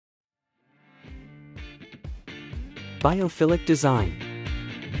Biophilic design.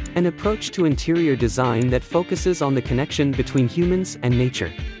 An approach to interior design that focuses on the connection between humans and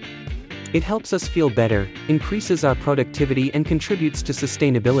nature. It helps us feel better, increases our productivity and contributes to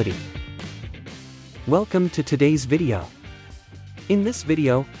sustainability. Welcome to today's video. In this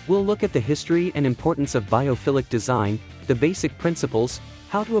video, we'll look at the history and importance of biophilic design, the basic principles,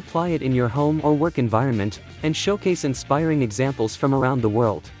 how to apply it in your home or work environment, and showcase inspiring examples from around the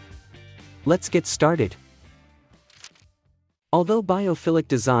world. Let's get started. Although biophilic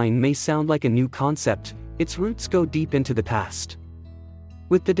design may sound like a new concept, its roots go deep into the past.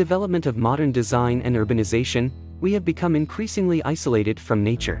 With the development of modern design and urbanization, we have become increasingly isolated from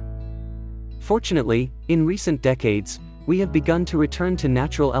nature. Fortunately, in recent decades, we have begun to return to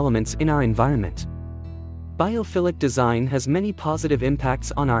natural elements in our environment. Biophilic design has many positive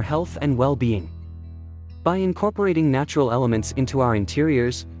impacts on our health and well-being. By incorporating natural elements into our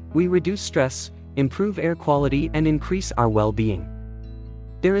interiors, we reduce stress, improve air quality and increase our well-being.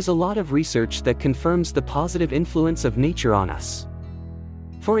 There is a lot of research that confirms the positive influence of nature on us.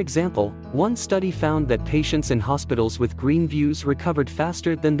 For example, one study found that patients in hospitals with green views recovered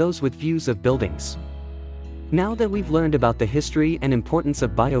faster than those with views of buildings. Now that we've learned about the history and importance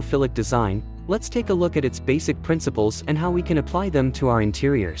of biophilic design, let's take a look at its basic principles and how we can apply them to our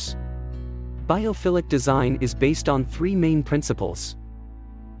interiors. Biophilic design is based on three main principles: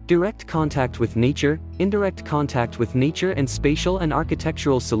 direct contact with nature, indirect contact with nature, and spatial and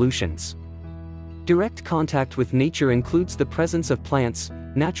architectural solutions. Direct contact with nature includes the presence of plants,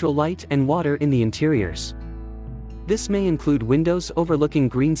 natural light, and water in the interiors. This may include windows overlooking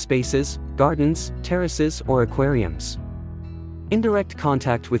green spaces, gardens, terraces, or aquariums. Indirect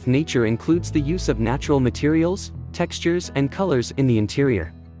contact with nature includes the use of natural materials, textures, and colors in the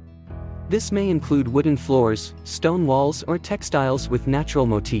interior. This may include wooden floors, stone walls, or textiles with natural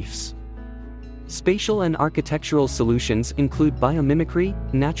motifs. Spatial and architectural solutions include biomimicry,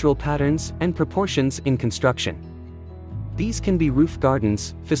 natural patterns, and proportions in construction. These can be roof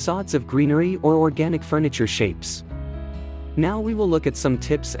gardens, facades of greenery, or organic furniture shapes. Now we will look at some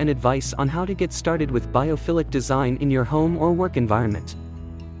tips and advice on how to get started with biophilic design in your home or work environment.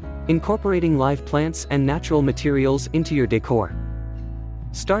 Incorporating live plants and natural materials into your decor.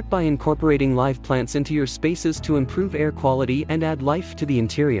 Start by incorporating live plants into your spaces to improve air quality and add life to the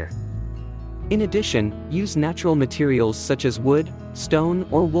interior. In addition, use natural materials such as wood, stone,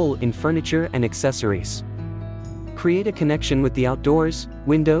 or wool in furniture and accessories. Create a connection with the outdoors,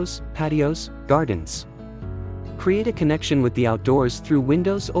 windows, patios, gardens. Create a connection with the outdoors through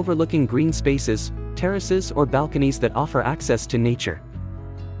windows overlooking green spaces, terraces, or balconies that offer access to nature.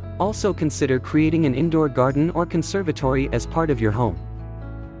 Also consider creating an indoor garden or conservatory as part of your home.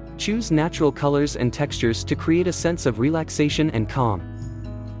 Choose natural colors and textures to create a sense of relaxation and calm.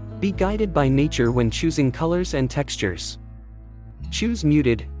 Be guided by nature when choosing colors and textures. Choose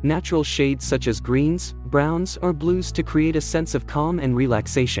muted, natural shades such as greens, browns, or blues to create a sense of calm and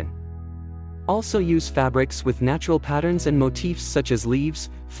relaxation. Also use fabrics with natural patterns and motifs such as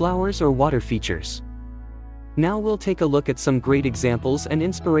leaves, flowers, or water features. Now we'll take a look at some great examples and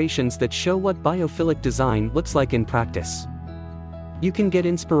inspirations that show what biophilic design looks like in practice. You can get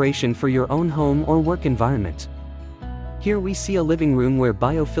inspiration for your own home or work environment. Here we see a living room where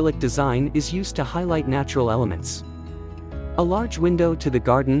biophilic design is used to highlight natural elements. A large window to the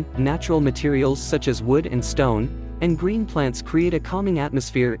garden, natural materials such as wood and stone, and green plants create a calming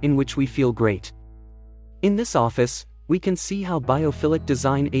atmosphere in which we feel great. In this office, we can see how biophilic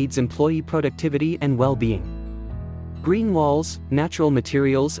design aids employee productivity and well-being. Green walls, natural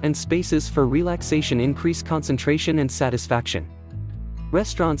materials, and spaces for relaxation increase concentration and satisfaction.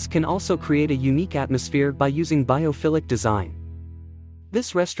 Restaurants can also create a unique atmosphere by using biophilic design.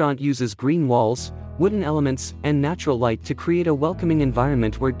 This restaurant uses green walls, wooden elements, and natural light to create a welcoming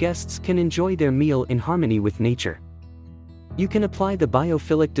environment where guests can enjoy their meal in harmony with nature. You can apply the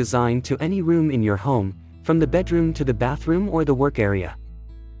biophilic design to any room in your home, from the bedroom to the bathroom or the work area.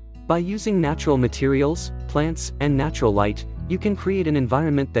 By using natural materials, plants, and natural light, you can create an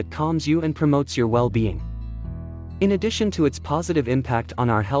environment that calms you and promotes your well-being. In addition to its positive impact on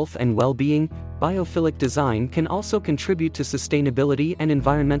our health and well-being, biophilic design can also contribute to sustainability and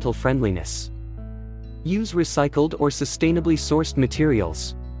environmental friendliness. Use recycled or sustainably sourced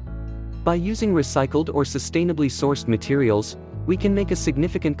materials. By using recycled or sustainably sourced materials, we can make a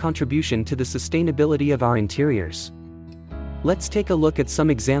significant contribution to the sustainability of our interiors. Let's take a look at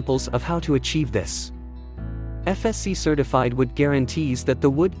some examples of how to achieve this. FSC certified wood guarantees that the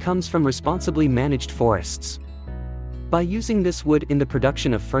wood comes from responsibly managed forests. By using this wood in the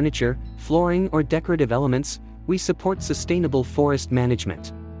production of furniture, flooring, or decorative elements, we support sustainable forest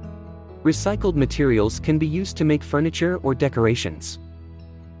management. Recycled materials can be used to make furniture or decorations.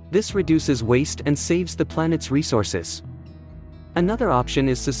 This reduces waste and saves the planet's resources. Another option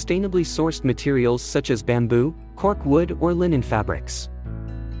is sustainably sourced materials such as bamboo, cork wood, or linen fabrics.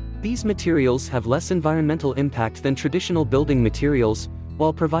 These materials have less environmental impact than traditional building materials,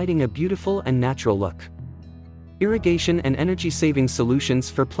 while providing a beautiful and natural look. Irrigation and energy-saving solutions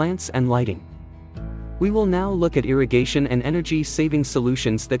for plants and lighting. We will now look at irrigation and energy-saving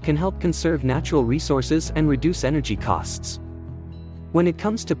solutions that can help conserve natural resources and reduce energy costs. When it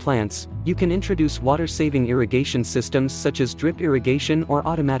comes to plants, you can introduce water-saving irrigation systems such as drip irrigation or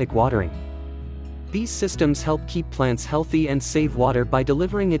automatic watering. These systems help keep plants healthy and save water by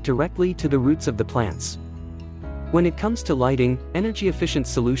delivering it directly to the roots of the plants. When it comes to lighting, energy-efficient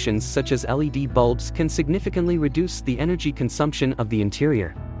solutions such as LED bulbs can significantly reduce the energy consumption of the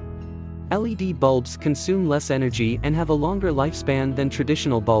interior. LED bulbs consume less energy and have a longer lifespan than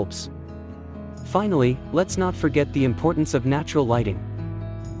traditional bulbs. Finally, let's not forget the importance of natural lighting.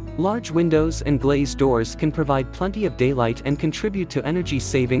 Large windows and glazed doors can provide plenty of daylight and contribute to energy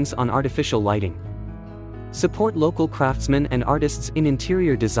savings on artificial lighting. Support local craftsmen and artists in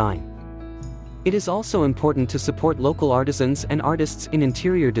interior design. It is also important to support local artisans and artists in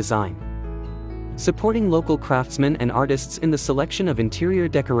interior design. Supporting local craftsmen and artists in the selection of interior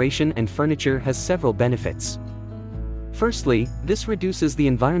decoration and furniture has several benefits. Firstly, this reduces the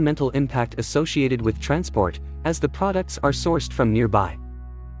environmental impact associated with transport, as the products are sourced from nearby.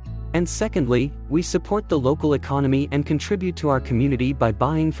 And secondly, we support the local economy and contribute to our community by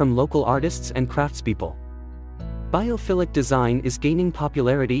buying from local artists and craftspeople. Biophilic design is gaining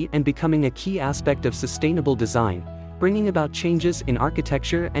popularity and becoming a key aspect of sustainable design, bringing about changes in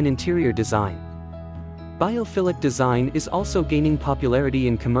architecture and interior design. Biophilic design is also gaining popularity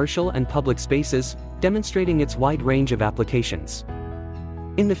in commercial and public spaces, demonstrating its wide range of applications.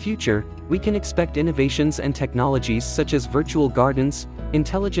 In the future, we can expect innovations and technologies such as virtual gardens,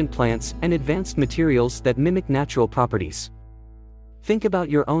 intelligent plants, and advanced materials that mimic natural properties. Think about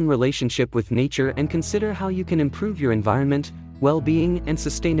your own relationship with nature and consider how you can improve your environment, well-being, and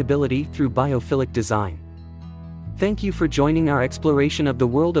sustainability through biophilic design. Thank you for joining our exploration of the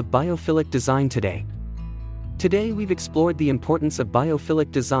world of biophilic design today. Today we've explored the importance of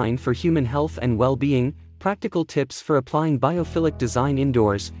biophilic design for human health and well-being, practical tips for applying biophilic design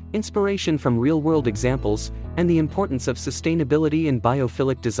indoors, inspiration from real-world examples, and the importance of sustainability in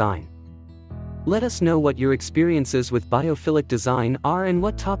biophilic design. Let us know what your experiences with biophilic design are and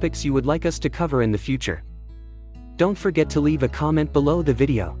what topics you would like us to cover in the future. Don't forget to leave a comment below the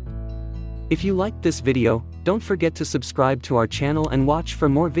video. If you liked this video, don't forget to subscribe to our channel and watch for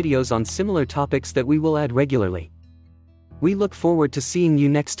more videos on similar topics that we will add regularly. We look forward to seeing you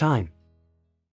next time.